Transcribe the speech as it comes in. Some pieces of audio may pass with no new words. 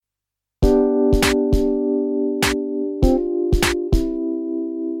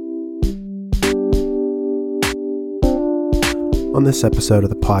On this episode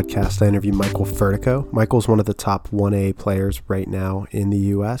of the podcast, I interview Michael Ferdico. Michael's one of the top 1A players right now in the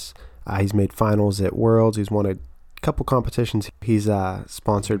U.S. He's made finals at Worlds. He's won a couple competitions. He's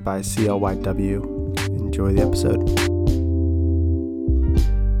sponsored by CLYW. Enjoy the episode.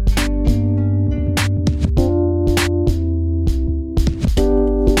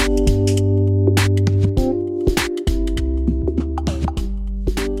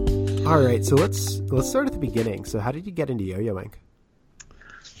 All right, so let's start at the beginning. So how did you get into yo-yoing?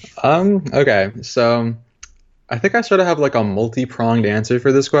 Okay, so I think I sort of have like a multi-pronged answer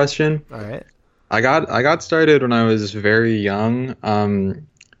for this question. All right. I got started when I was very young.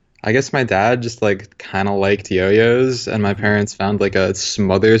 I guess my dad just like kind of liked yo-yos, and my parents found like a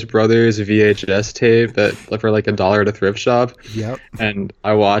Smothers Brothers VHS tape for like $1 at a thrift shop. Yep. And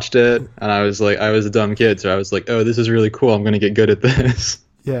I watched it, and I was a dumb kid, so I was like, oh, this is really cool. I'm gonna get good at this.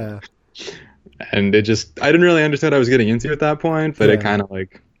 Yeah. And I didn't really understand what I was getting into at that point, but it kind of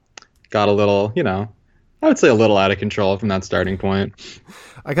like got a little, I would say a little out of control from that starting point.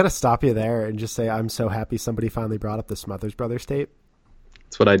 I got to stop you there and just say I'm so happy somebody finally brought up the Smothers Brothers tape.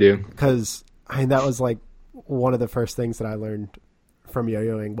 That's what I do. Because, that was like one of the first things that I learned from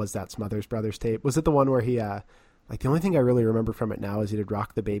yo-yoing was that Smothers Brothers tape. Was it the one where he, the only thing I really remember from it now is he did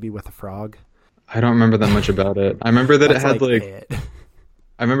Rock the Baby with a Frog? I don't remember that much about it. I remember that it had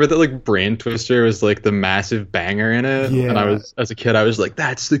I remember that like Brain Twister was like the massive banger in it. Yeah. And as a kid, I was like,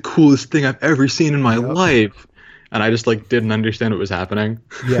 that's the coolest thing I've ever seen in my life. And I just like didn't understand what was happening.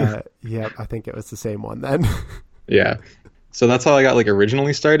 Yeah. I think it was the same one then. Yeah. So that's how I got like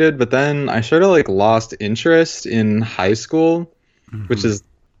originally started. But then I sort of like lost interest in high school, which is,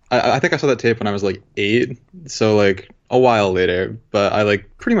 I think I saw that tape when I was like 8. So like a while later, but I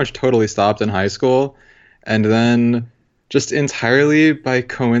like pretty much totally stopped in high school. And then just entirely by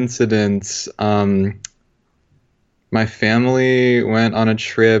coincidence, my family went on a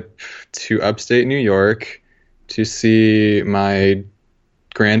trip to upstate New York to see my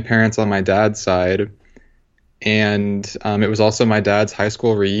grandparents on my dad's side. And it was also my dad's high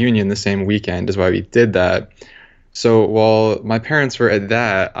school reunion the same weekend is why we did that. So while my parents were at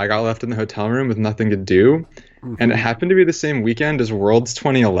that, I got left in the hotel room with nothing to do. And it happened to be the same weekend as Worlds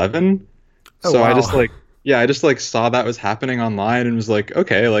 2011. Oh, so wow. I just like saw that was happening online and was like,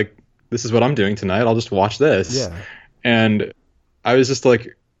 okay, like this is what I'm doing tonight. I'll just watch this. Yeah. And I was just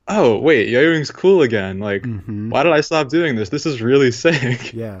like, oh, wait, yo-yoing's cool again. Like, why did I stop doing this? This is really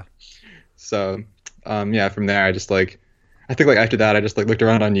sick. Yeah. So, from there, I think like after that, I just like looked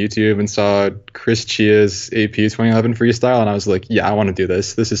around on YouTube and saw Chris Chia's AP 2011 freestyle. And I was like, yeah, I want to do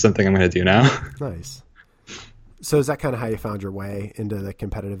this. This is something I'm going to do now. Nice. So is that kind of how you found your way into the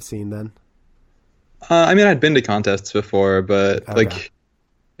competitive scene then? I'd been to contests before, but like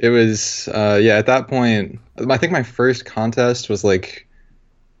it was, at that point, I think my first contest was like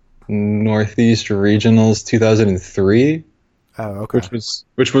Northeast Regionals 2003. Oh, okay.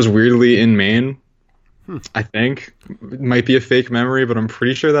 Which was weirdly in Maine. I think it might be a fake memory, but I'm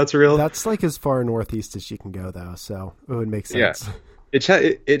pretty sure that's real. That's like as far northeast as you can go though. So it would make sense.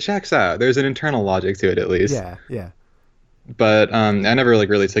 Yeah. It checks out. There's an internal logic to it at least. Yeah. But I never like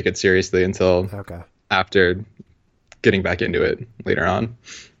really took it seriously until after getting back into it later on.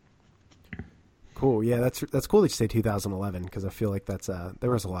 Cool. Yeah, that's cool that you say 2011 because I feel like there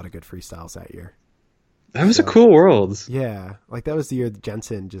was a lot of good freestyles that year. That was a cool Worlds. Yeah, like that was the year that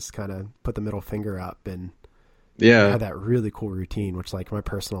Jensen just kind of put the middle finger up and had that really cool routine, which like my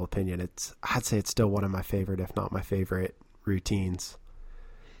personal opinion, I'd say it's still one of my favorite, if not my favorite routines.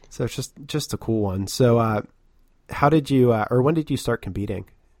 So it's just a cool one. So how did you, or when did you start competing?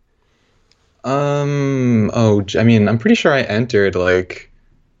 I'm pretty sure I entered like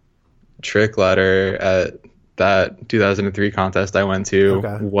trick ladder at that 2003 contest I went to,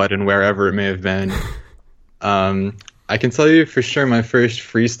 what and wherever it may have been. I can tell you for sure my first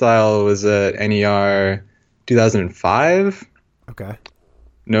freestyle was at NER 2005. Okay.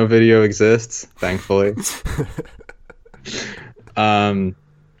 No video exists, thankfully.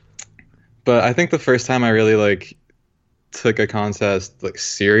 But I think the first time I really like took a contest like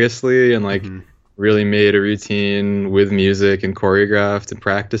seriously and like really made a routine with music and choreographed and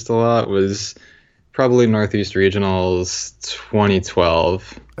practiced a lot was probably Northeast Regionals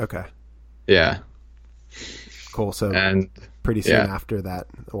 2012. Okay. Yeah. Cool. So pretty soon after that,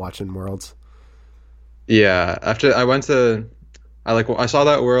 watching Worlds. Yeah. After I saw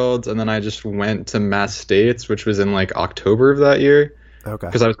that Worlds and then I just went to Mass States, which was in like October of that year. Okay.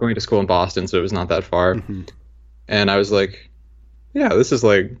 Because I was going to school in Boston, so it was not that far. And I was like, yeah, this is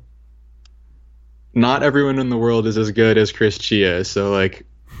like, not everyone in the world is as good as Chris Chia, so like,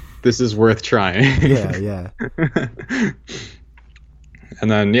 this is worth trying. Yeah. And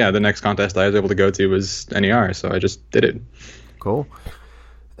then yeah, the next contest I was able to go to was NER, so I just did it. Cool.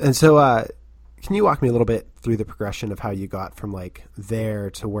 And so, can you walk me a little bit through the progression of how you got from like there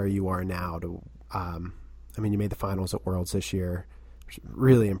to where you are now? To, I mean, you made the finals at Worlds this year,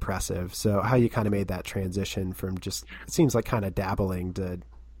 really impressive. So, how you kind of made that transition from just, it seems like kind of dabbling to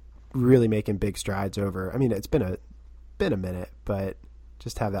really making big strides over. I mean, it's been a minute, but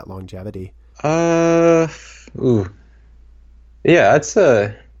just have that longevity. Ooh, yeah, that's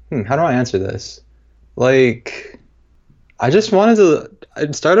how do I answer this? Like, I just wanted to.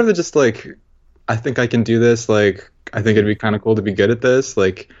 I started with just like, I think I can do this. Like, I think it'd be kind of cool to be good at this.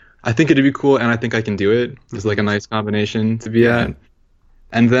 Like, I think it'd be cool, and I think I can do it. It's like a nice combination to be at.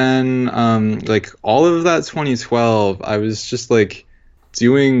 And then, like all of that 2012, I was just like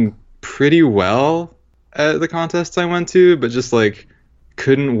doing pretty well at the contests I went to, but just like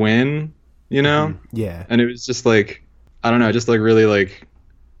couldn't win, you know? Yeah. And it was just like, I don't know, just like really like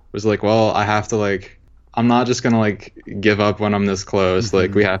was like, well, I have to like, I'm not just gonna like give up when I'm this close.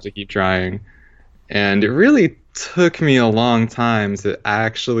 Like we have to keep trying. And it really took me a long time to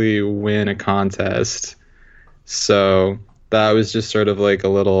actually win a contest. So that was just sort of like a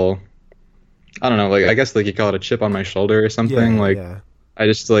little, I don't know, like I guess like you call it a chip on my shoulder or something. I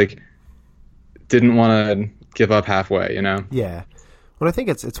just like didn't want to give up halfway, you know? Yeah. Well, I think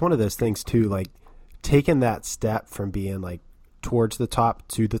it's one of those things too, like taking that step from being like towards the top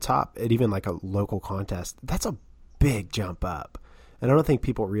to the top at even like a local contest, that's a big jump up. And I don't think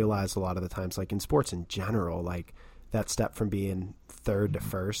people realize a lot of the times, like in sports in general, like that step from being third to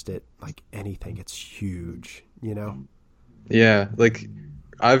first at like anything, it's huge, you know? Yeah. Like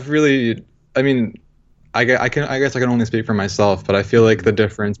I've really, I mean, I guess I can only speak for myself, but I feel like the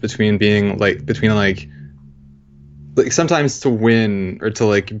difference between being like, like sometimes to win or to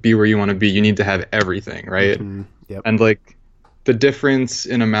like be where you want to be, you need to have everything, right? Yep. And like the difference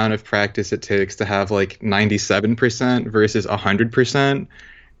in amount of practice it takes to have like 97% versus 100%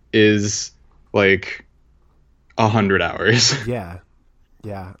 is like 100 hours. Yeah.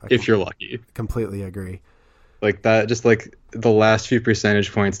 Yeah. If you're lucky. Completely agree. Like that, just like the last few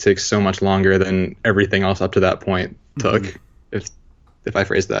percentage points take so much longer than everything else up to that point took. If I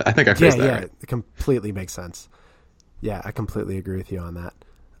phrased that, I think I phrased that right. It completely makes sense. Yeah, I completely agree with you on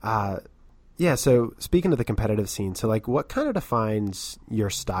that. Yeah, so speaking of the competitive scene, so like what kind of defines your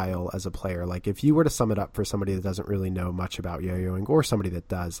style as a player? Like if you were to sum it up for somebody that doesn't really know much about yo-yoing or somebody that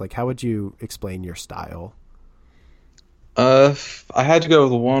does, like how would you explain your style? If I had to go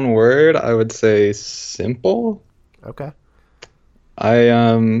with one word, I would say simple. Okay. I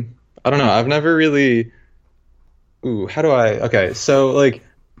don't know. I've never really how do I okay, so like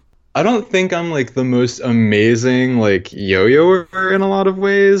I don't think I'm like the most amazing like yo-yoer in a lot of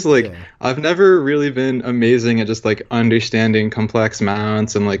ways. Like I've never really been amazing at just like understanding complex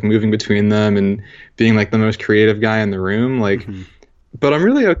mounts and like moving between them and being like the most creative guy in the room. Like but I'm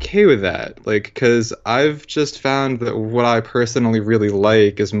really okay with that. Like because I've just found that what I personally really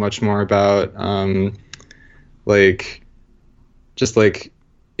like is much more about like just like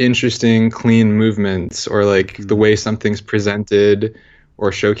interesting clean movements or like the way something's presented or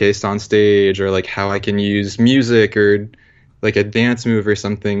showcased on stage, or like how I can use music or like a dance move or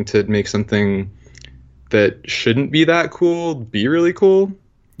something to make something that shouldn't be that cool be really cool.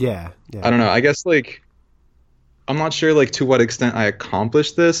 Yeah. I don't know. I guess like I'm not sure like to what extent I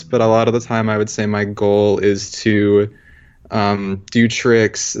accomplish this, but a lot of the time I would say my goal is to do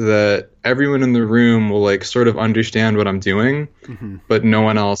tricks that everyone in the room will like sort of understand what I'm doing, but no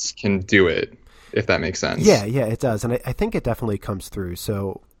one else can do it. If that makes sense. Yeah, it does. And I think it definitely comes through.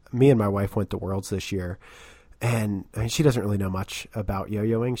 So me and my wife went to Worlds this year, and I mean, she doesn't really know much about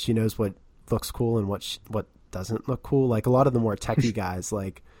yo-yoing. She knows what looks cool and what doesn't look cool. Like a lot of the more techie guys,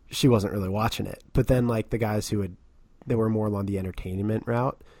 like she wasn't really watching it. But then like the guys they were more along the entertainment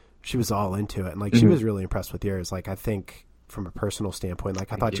route, she was all into it. And like she was really impressed with yours. Like I think from a personal standpoint,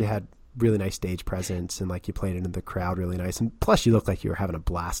 like I thought you had really nice stage presence and like you played into the crowd really nice, and plus you looked like you were having a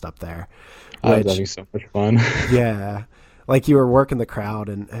blast up there. I was having so much fun. Yeah, like you were working the crowd,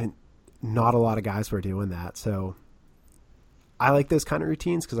 and not a lot of guys were doing that. So I like those kind of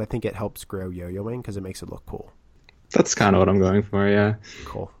routines because I think it helps grow yo-yoing because it makes it look cool. That's kind of what I'm going for. Yeah,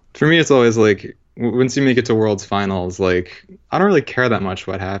 cool. For me, it's always like once you make it to Worlds Finals, like I don't really care that much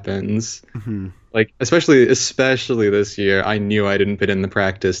what happens. Like especially this year, I knew I didn't put in the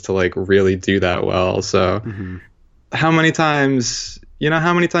practice to like really do that well. So how many times are you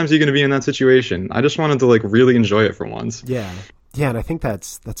going to be in that situation? I just wanted to like really enjoy it for once. Yeah, and I think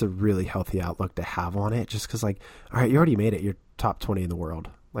that's a really healthy outlook to have on it. Just because like, all right, you already made it. You're top 20 in the world,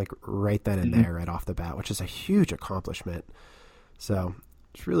 like right then and there, right off the bat, which is a huge accomplishment. So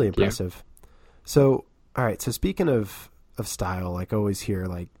it's really Thank you. impressive. So, all right. So speaking of style, like I always hear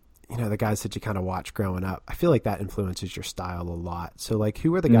like, the guys that you kind of watch growing up, I feel like that influences your style a lot. So like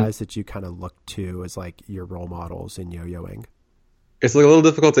who are the Mhm. guys that you kind of look to as like your role models in yo-yoing? It's like a little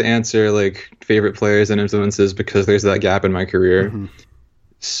difficult to answer like favorite players and influences because there's that gap in my career. Mm-hmm.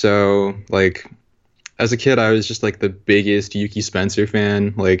 So like as a kid, I was just like the biggest Yuki Spencer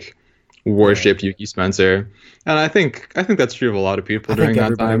fan, like Yeah. worshipped Yuki Spencer, and I think that's true of a lot of people I think during that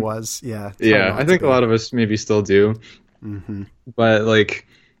everybody time. was. Yeah. It's hard Yeah, I not to think a be. lot of us maybe still do, Mm-hmm. but like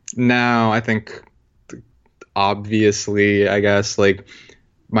now I think obviously I guess like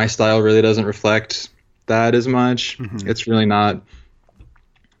my style really doesn't reflect that as much. Mm-hmm. It's really not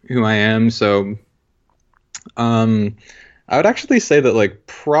who I am, so um I would actually say that like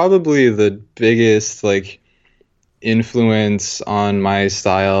probably the biggest like influence on my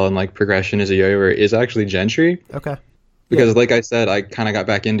style and like progression as a yo-yoer is actually Gentry Okay. Yeah. because like I said I kind of got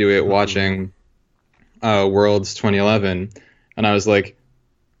back into it Mm-hmm. watching Worlds 2011 and I was like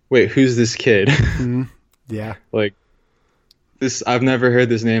wait who's this kid Mm-hmm. Yeah. like this I've never heard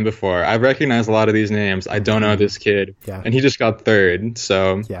this name before. I recognize a lot of these names. I don't know Mm-hmm. this kid Yeah. and he just got third.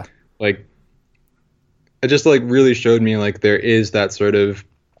 So Yeah. like it just like really showed me like there is that sort of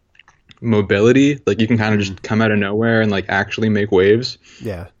mobility like you can kind of Mm-hmm. just come out of nowhere and like actually make waves.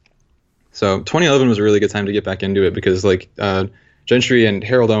 Yeah. So 2011 was a really good time to get back into it because like Gentry and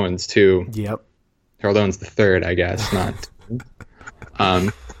Harold Owens too. Yep. Harold Owens the third, I guess, not.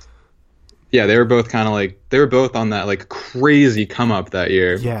 Um, yeah, they were both kind of like they were both on that like crazy come up that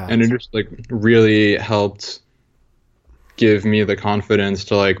year, Yeah. and it just like really helped give me the confidence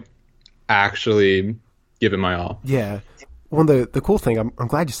to like actually give it my all. Yeah. Well, the cool thing, I'm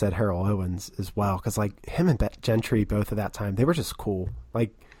glad you said Harold Owens as well, because like him and Gentry both at that time, they were just cool.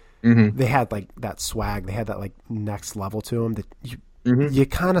 Like Hmm. they had like that swag, they had that like next level to them that Hmm. you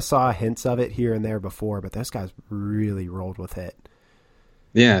kind of saw hints of it here and there before, but those guys really rolled with it.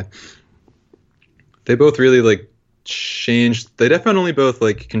 Yeah, they both really like changed. They definitely both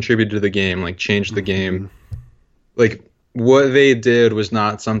like contributed to the game, like changed the Hmm. game. Like what they did was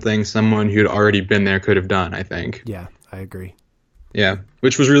not something someone who'd already been there could have done, I think. Yeah, I agree. Yeah,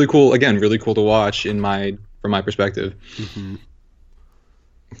 which was really cool. Again, really cool to watch in my from my perspective. Hmm.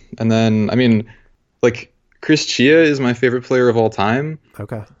 And then, I mean, like Chris Chia is my favorite player of all time.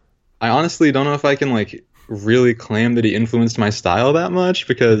 Okay. I honestly don't know if I can like really claim that he influenced my style that much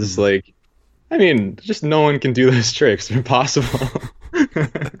because Hmm. like I mean, just no one can do those tricks. They're impossible.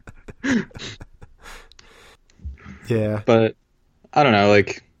 Yeah. But I don't know,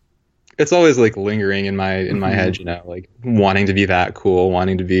 like it's always like lingering in my Hmm. head, like wanting to be that cool,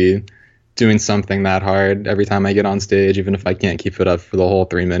 wanting to be doing something that hard every time I get on stage, even if I can't keep it up for the whole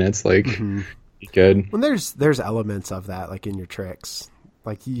 3 minutes, like Hmm. be good. Well, there's elements of that like in your tricks.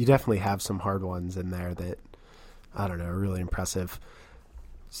 Like you definitely have some hard ones in there that I don't know, are really impressive.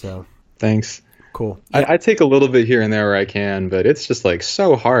 So Thanks. cool. Yeah. I take a little bit here and there where I can, but it's just like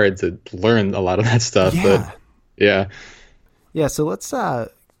so hard to learn a lot of that stuff. But Yeah. yeah. Yeah. So let's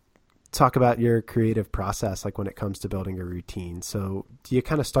talk about your creative process, like when it comes to building a routine. So do you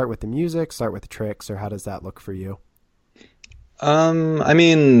kind of start with the music, start with the tricks, or how does that look for you? I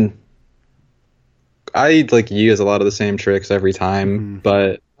mean, I like use a lot of the same tricks every time, Hmm.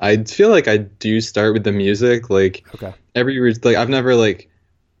 but I feel like I do start with the music. Like Okay. like I've never like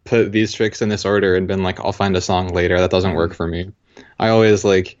put these tricks in this order and been like I'll find a song later. That doesn't Hmm. work for me. I always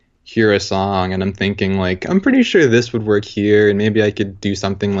like hear a song and I'm thinking like I'm pretty sure this would work here and maybe I could do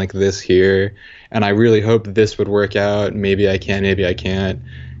something like this here and I really hope this would work out. Maybe I can, maybe I can't.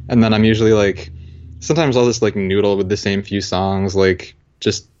 And then I'm usually like sometimes I'll just like noodle with the same few songs like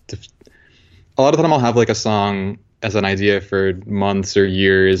just a lot of the time I'll have like a song as an idea for months or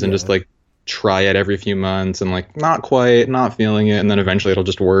years and just Yeah. like try it every few months and like not quite, not feeling it, and then eventually it'll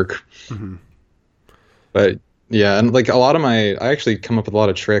just work. Hmm. But yeah, and like a lot of I actually come up with a lot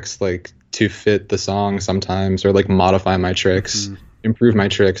of tricks like to fit the song sometimes or like modify my tricks, Hmm. improve my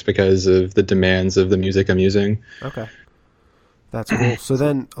tricks because of the demands of the music I'm using. Okay. That's cool. So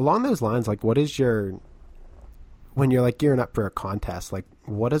then along those lines, like what is your, when you're like gearing up for a contest, like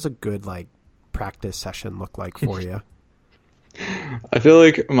what does a good like practice session look like for you? I feel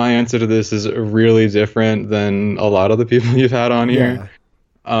like my answer to this is really different than a lot of the people you've had on here.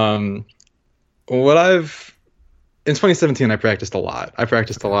 Yeah. Um, what I've in 2017, I practiced a lot. I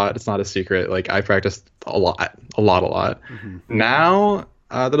practiced a Okay. lot. It's not a secret. Like I practiced a lot, a lot, a lot. Hmm. Now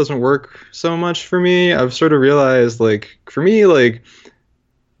that doesn't work so much for me. I've sort of realized, like for me, like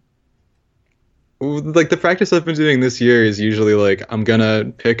the practice I've been doing this year is usually like I'm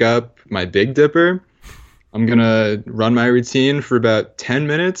gonna pick up my Big Dipper I'm gonna run my routine for about 10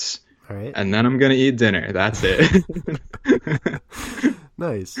 minutes, All right. and then I'm gonna eat dinner. That's it.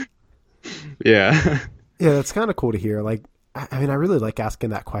 Nice. Yeah. Yeah, that's kind of cool to hear. Like, I mean, I really like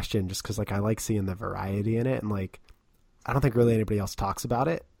asking that question just because, like, I like seeing the variety in it, and like, I don't think really anybody else talks about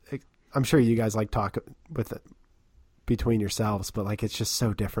it. Like, I'm sure you guys like talk with it between yourselves, but like, it's just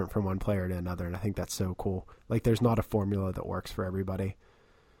so different from one player to another, and I think that's so cool. Like, there's not a formula that works for everybody.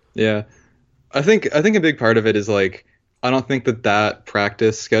 Yeah. I think a big part of it is like I don't think that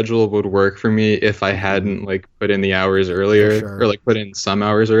practice schedule would work for me if I Hmm. hadn't like put in the hours For earlier or sure. like put in some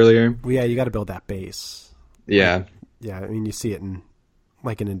hours earlier. Well, yeah, you got to build that base. Like, Yeah. yeah, I mean, you see it in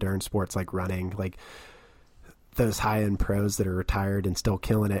like in endurance sports, like running, like those high end pros that are retired and still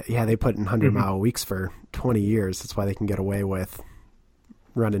killing it. Yeah, they put in 100-mile weeks for 20 years. That's why they can get away with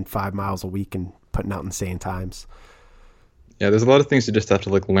running 5 miles a week and putting out insane times. Yeah, there's a lot of things you just have to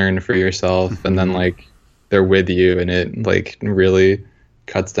like learn for yourself and then Hmm. like they're with you and it like really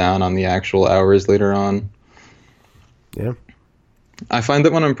cuts down on the actual hours later on. Yeah. I find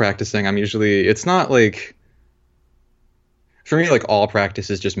that when I'm practicing, I'm usually it's not like for me like all practice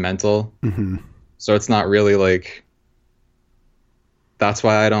is just mental. Hmm. So it's not really like that's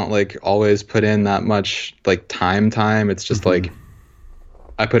why I don't like always put in that much like time. It's just Hmm. like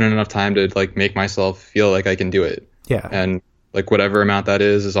I put in enough time to like make myself feel like I can do it. Yeah. And like whatever amount that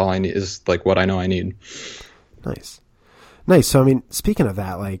is all I need is like what I know I need. Nice. Nice. So, I mean, speaking of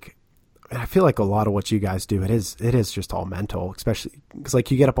that, like, I feel like a lot of what you guys do, it is just all mental, especially because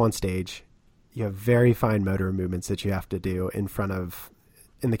like you get up on stage, you have very fine motor movements that you have to do in front of,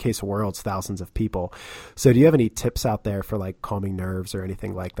 in the case of worlds, thousands of people. So do you have any tips out there for like calming nerves or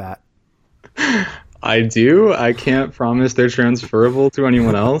anything like that? I do. I can't promise they're transferable to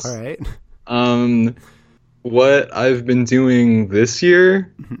anyone All else. right. Um, what I've been doing this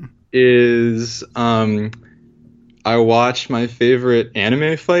year is I watch my favorite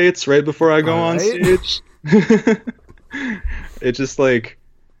anime fights right before I go All on right. stage. It just like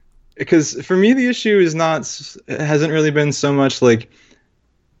because for me the issue is not it hasn't really been so much like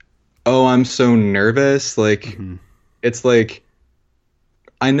oh I'm so nervous like Hmm. it's like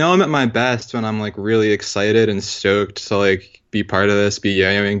I know I'm at my best when I'm like really excited and stoked to like be part of this, be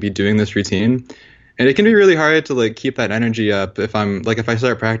yamming, be doing this routine. And it can be really hard to like keep that energy up if I'm like if I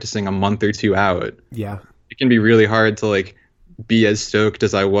start practicing a month or two out. Yeah. It can be really hard to like be as stoked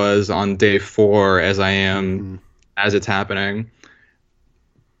as I was on day 4 as I am Hmm. as it's happening.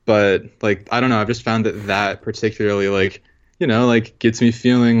 But like I don't know, I've just found that particularly like like gets me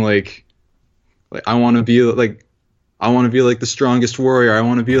feeling like I want to be like the strongest warrior. I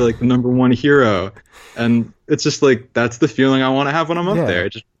want to be like the number one hero. And it's just like that's the feeling I want to have when I'm up Yeah. there.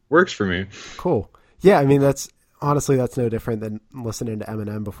 It just works for me. Cool. Yeah. I mean, that's honestly, that's no different than listening to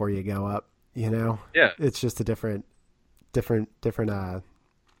Eminem before you go up, you know, Yeah. it's just a different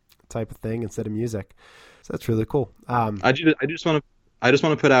type of thing instead of music. So that's really cool. I just want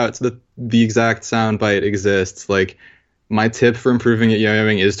to put out so that the exact sound bite exists. Like my tip for improving at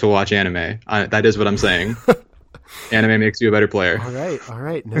yo-yoing is to watch anime. That is what I'm saying. Anime makes you a better player. All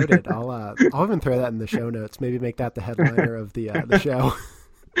right, noted. I'll even throw that in the show notes. Maybe make that the headliner of the show.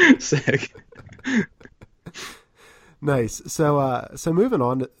 Sick. Nice. So moving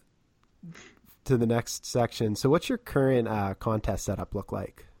on to the next section. So what's your current contest setup look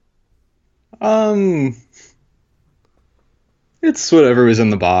like? Um, it's whatever was in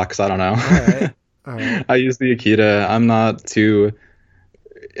the box. I don't All right, know. all right. I use the Akita. I'm not too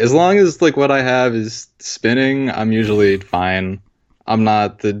as long as like what I have is spinning, I'm usually fine. I'm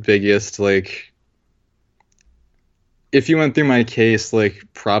not the biggest like if you went through my case, like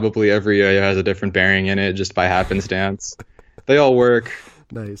probably every yo has a different bearing in it just by happenstance. They all work,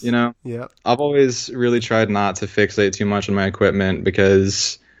 you Nice. know. Yep. I've always really tried not to fixate too much on my equipment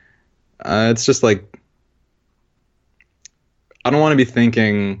because it's just like I don't want to be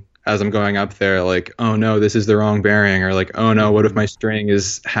thinking as I'm going up there like, oh no, this is the wrong bearing, or like, oh no, what if Hmm. my string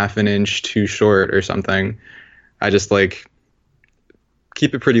is half an inch too short or something. I just like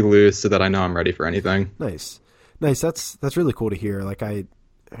keep it pretty loose so that I know I'm ready for anything. Nice. Nice. That's really cool to hear. Like I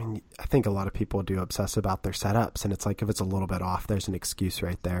mean, I think a lot of people do obsess about their setups, and it's like if it's a little bit off, there's an excuse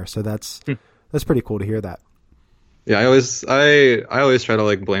right there. So that's pretty cool to hear that. Yeah, I always try to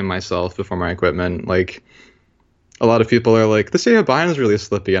like blame myself before my equipment. Like a lot of people are like, this AO bind is really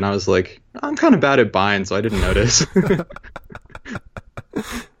slippy, and I was like, I'm kind of bad at bind, so I didn't notice.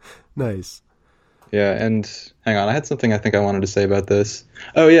 Nice. Yeah, and hang on, I had something I think I wanted to say about this.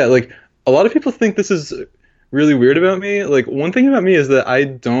 Oh yeah, like a lot of people think this is really weird about me. Like one thing about me is that I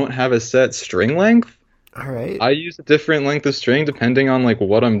don't have a set string length. All right. I use a different length of string depending on like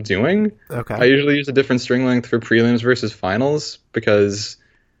what I'm doing. I Okay. usually use a different string length for prelims versus finals because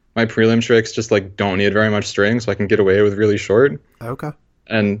my prelim tricks just like don't need very much string, so I can get away with really short. Okay.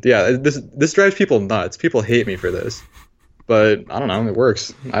 And yeah, this drives people nuts. People hate me for this, but I don't know, it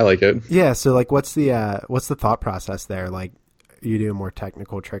works. I like it. Yeah. So like, what's the thought process there? Like, you do more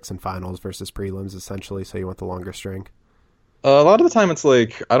technical tricks in finals versus prelims, essentially. So you want the longer string. A lot of the time, it's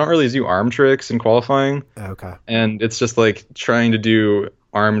like I don't really do arm tricks in qualifying, Okay. and it's just like trying to do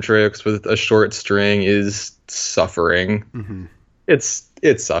arm tricks with a short string is suffering. Mm-hmm. It's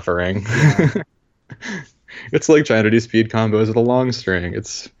suffering. Yeah. It's like trying to do speed combos with a long string.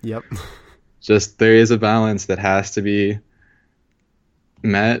 It's Yep. just there is a balance that has to be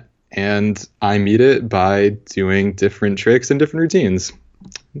met, and I meet it by doing different tricks and different routines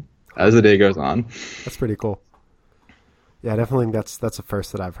as the day goes on. That's pretty cool. Yeah, I definitely think that's the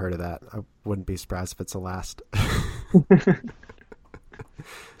first that I've heard of that. I wouldn't be surprised if it's the last.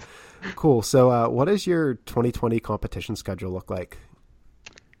 Cool. So, what does your 2020 competition schedule look like?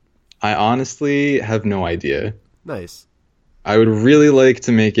 I honestly have no idea. Nice. I would really like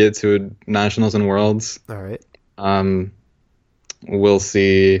to make it to nationals and worlds. All right. Um, we'll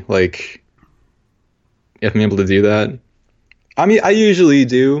see, like, if I'm able to do that. I mean, I usually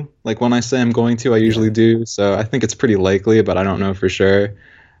do. Like, when I say I'm going to, I Yeah. usually do. So I think it's pretty likely, but I don't know for sure.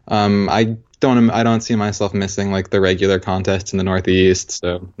 I don't see myself missing like the regular contests in the Northeast.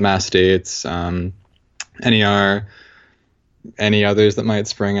 So Mass States, NER, any others that might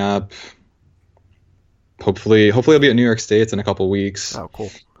spring up. Hopefully I'll be at New York States in a couple weeks. Oh,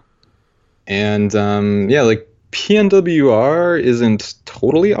 cool. And yeah, like PNWR isn't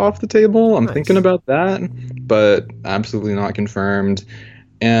totally off the table. I'm thinking Nice. about that, but absolutely not confirmed.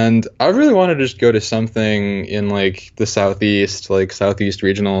 And I really want to just go to something in like the Southeast, like Southeast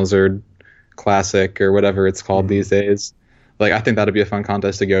Regionals or Classic or whatever it's called Mm-hmm. these days. Like I think that'd be a fun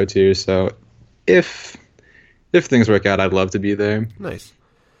contest to go to. So if if things work out, I'd love to be there. Nice.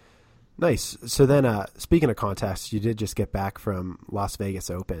 Nice. So then, speaking of contests, you did just get back from Las Vegas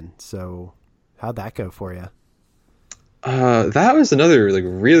Open. So how'd that go for you? That was another like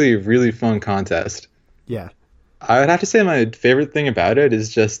really fun contest. Yeah. I would have to say my favorite thing about it is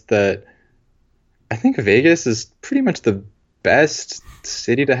just that I think Vegas is pretty much the best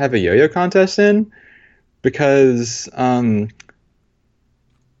city to have a yo-yo contest in because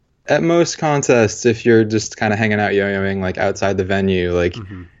at most contests, if you're just kind of hanging out yo-yoing like outside the venue, like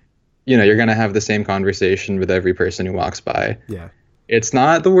Mm-hmm. you're gonna have the same conversation with every person who walks by. Yeah. It's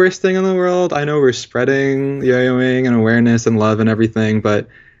not the worst thing in the world. I know we're spreading yo-yoing and awareness and love and everything, but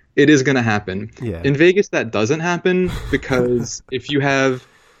it is gonna happen. Yeah. In Vegas, that doesn't happen because if you have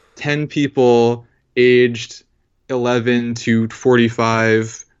 10 people aged 11 to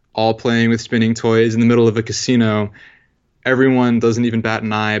 45 all playing with spinning toys in the middle of a casino, everyone doesn't even bat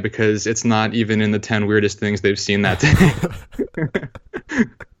an eye because it's not even in the 10 weirdest things they've seen that day.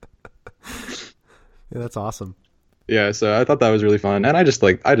 Yeah, that's awesome. Yeah, so I thought that was really fun, and I just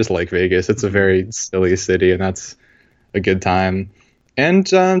like Vegas. It's a very silly city, and that's a good time. And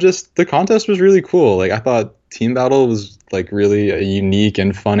just the contest was really cool. Like I thought Team Battle was like really a unique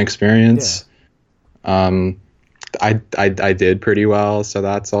and fun Yeah. experience. Um, I did pretty well, so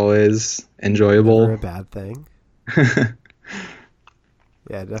that's always Never enjoyable. a bad thing.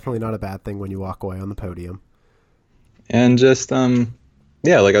 Yeah, definitely not a bad thing when you walk away on the podium. And just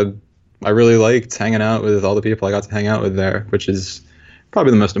yeah, like I really liked hanging out with all the people I got to hang out with there, which is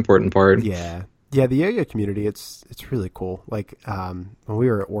probably the most important part. Yeah. Yeah, the yo-yo community, it's really cool. Like, when we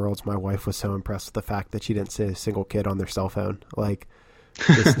were at Worlds, my wife was so impressed with the fact that she didn't see a single kid on their cell phone. Like,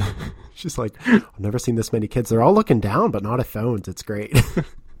 just, she's like, I've never seen this many kids. They're all looking down, but not at phones. It's great.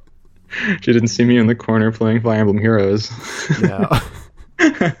 She didn't see me in the corner playing Fire Emblem Heroes. No.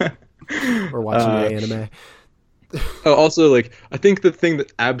 Or watching your anime. Oh, also, like, I think the thing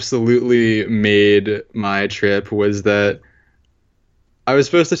that absolutely made my trip was that I was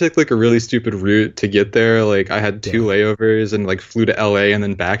supposed to take like a really stupid route to get there. Like, I had two Yeah. layovers and like flew to LA and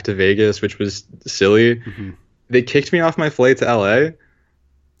then back to Vegas, which was silly. Hmm. They kicked me off my flight to LA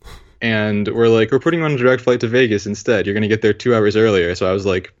and were like, we're putting you on a direct flight to Vegas instead. You're gonna get there 2 hours earlier. So I was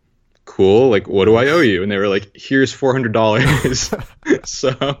like, cool. Like, what do I owe you? And they were like, here's $400.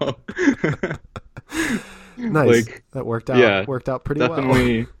 So, Nice. like, That worked out. yeah. Worked out pretty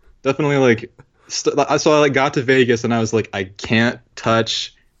well. Definitely like so I like got to Vegas and I was like I can't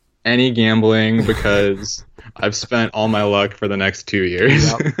touch any gambling because I've spent all my luck for the next 2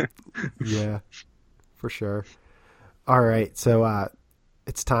 years. Yep. Yeah, for sure. All right, so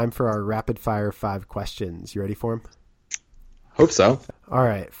it's time for our rapid fire 5 questions. You ready for them? Hope so. All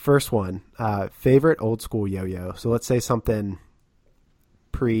right, first one. Favorite old school yo-yo. So let's say something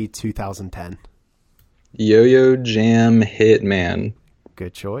pre-2010. Yo-Yo Jam Hitman.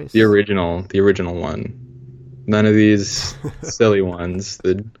 Good choice. The original one. None of these silly ones.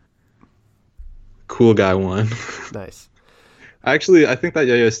 The cool guy one. Nice. Actually, I think that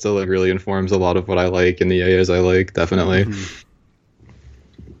yo-yo still like really informs a lot of what I like and the yo-yos I like, definitely.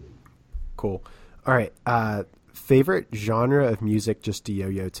 Cool. All right. Favorite genre of music just to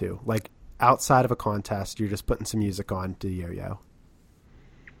yo-yo to? Like outside of a contest, you're just putting some music on to yo-yo.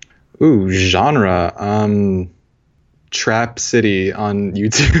 Ooh, genre. Trap City on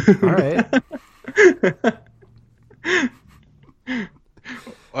YouTube. All right.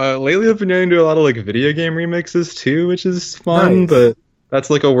 Lately I've been getting into a lot of like video game remixes too, which is fun, Nice. but that's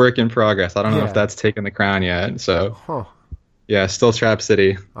like a work in progress. I don't know Yeah. if that's taken the crown yet. So Huh. yeah, still Trap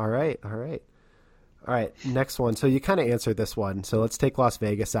City. All right. Next one. So you kind of answered this one. So let's take Las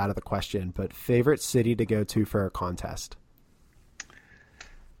Vegas out of the question. But favorite city to go to for a contest?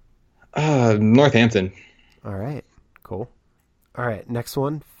 Northampton. All right. Cool. All right. Next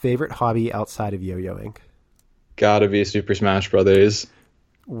one. Favorite hobby outside of yo-yoing? Gotta be Super Smash Brothers.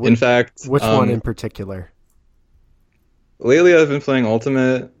 In fact, which one in particular? lately I've been playing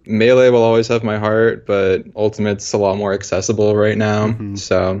Ultimate. Melee will always have my heart, but Ultimate's a lot more accessible right now.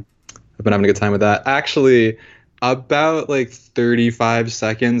 So I've been having a good time with that. Actually, about like 35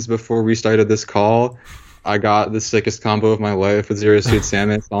 seconds before we started this call, I got the sickest combo of my life with Zero Suit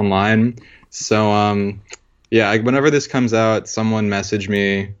Samus online. So yeah, whenever this comes out, someone message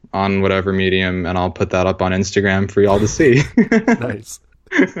me on whatever medium, and I'll put that up on Instagram for y'all to see. Nice.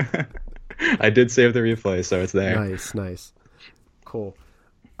 I did save the replay, so it's there. Nice. Cool.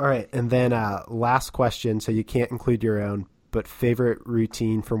 All right, and then last question, so you can't include your own, but favorite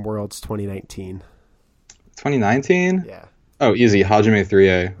routine from Worlds 2019? 2019? Yeah. Oh, easy. Hajime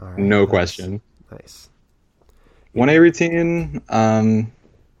 3A. All right, No nice. question. Nice. 1A routine,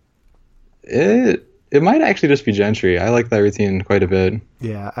 it might actually just be Gentry. I like that routine quite a bit.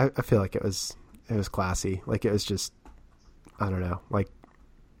 Yeah, I feel like it was classy. Like it was just, I don't know, like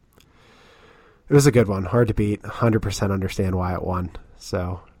it was a good one. Hard to beat. 100% understand why it won.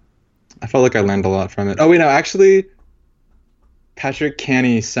 So I felt like I learned a lot from it. Oh, wait, no, actually, Patrick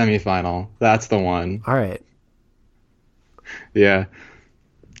Canny semifinal. That's the one. all right. Yeah.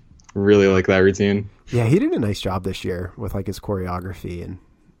 Really like that routine. Yeah, he did a nice job this year with like his choreography, and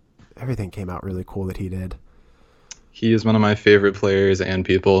everything came out really cool that he did. He is one of my favorite players and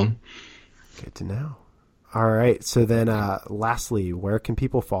people. Good to know. All right. So then lastly, where can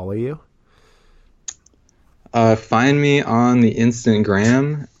people follow you? Find me on the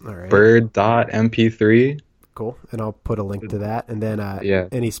Instagram, All right. bird.mp3. Cool. And I'll put a link to that. And then Yeah.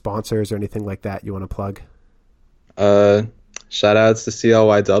 any sponsors or anything like that you want to plug? Shout outs to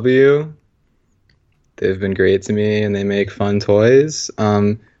CLYW. They've been great to me and they make fun toys.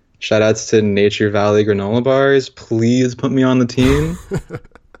 Shout outs to Nature Valley granola bars. Please put me on the team.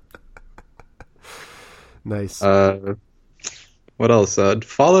 Nice. What else?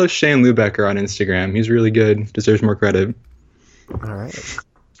 Follow Shane Lubecker on Instagram. He's really good. Deserves more credit. All right.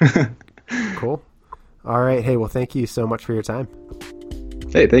 Cool. All right. Hey, well, thank you so much for your time.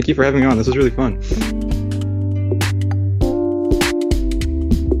 Hey, thank you for having me on. This was really fun.